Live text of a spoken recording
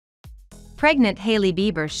Pregnant Hailey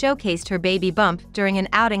Bieber showcased her baby bump during an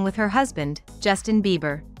outing with her husband, Justin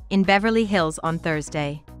Bieber, in Beverly Hills on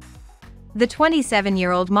Thursday. The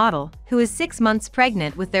 27-year-old model, who is 6 months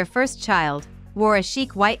pregnant with their first child, wore a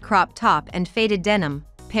chic white crop top and faded denim,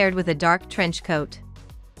 paired with a dark trench coat.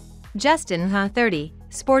 Justin, 30,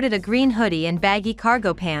 sported a green hoodie and baggy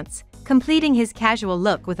cargo pants, completing his casual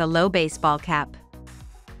look with a low baseball cap.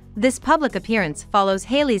 This public appearance follows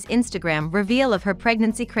Hailey's Instagram reveal of her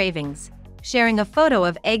pregnancy cravings, sharing a photo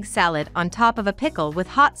of egg salad on top of a pickle with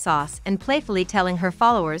hot sauce and playfully telling her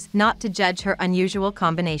followers not to judge her unusual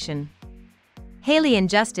combination. Hailey and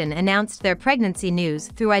Justin announced their pregnancy news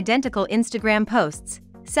through identical Instagram posts,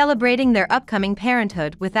 celebrating their upcoming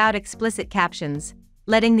parenthood without explicit captions,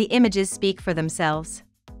 letting the images speak for themselves.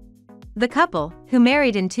 The couple, who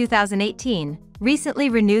married in 2018, recently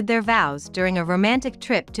renewed their vows during a romantic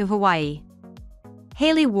trip to Hawaii.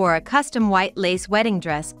 Hailey wore a custom white lace wedding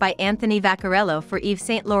dress by Anthony Vaccarello for Yves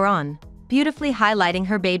Saint Laurent, beautifully highlighting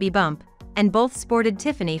her baby bump, and both sported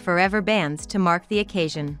Tiffany Forever bands to mark the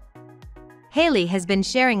occasion. Hailey has been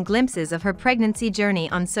sharing glimpses of her pregnancy journey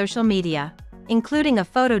on social media, including a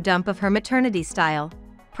photo dump of her maternity style,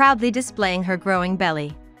 proudly displaying her growing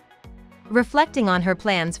belly. Reflecting on her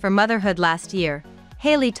plans for motherhood last year,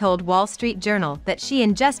 Hailey told Wall Street Journal that she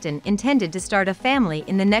and Justin intended to start a family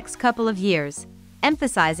in the next couple of years,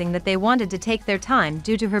 emphasizing that they wanted to take their time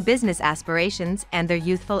due to her business aspirations and their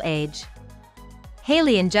youthful age.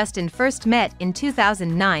 Hailey and Justin first met in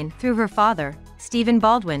 2009 through her father, Stephen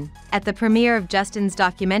Baldwin, at the premiere of Justin's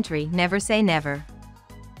documentary Never Say Never.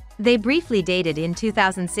 They briefly dated in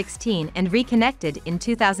 2016 and reconnected in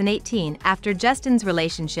 2018 after Justin's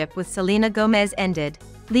relationship with Selena Gomez ended,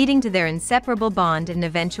 leading to their inseparable bond and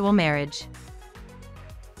eventual marriage.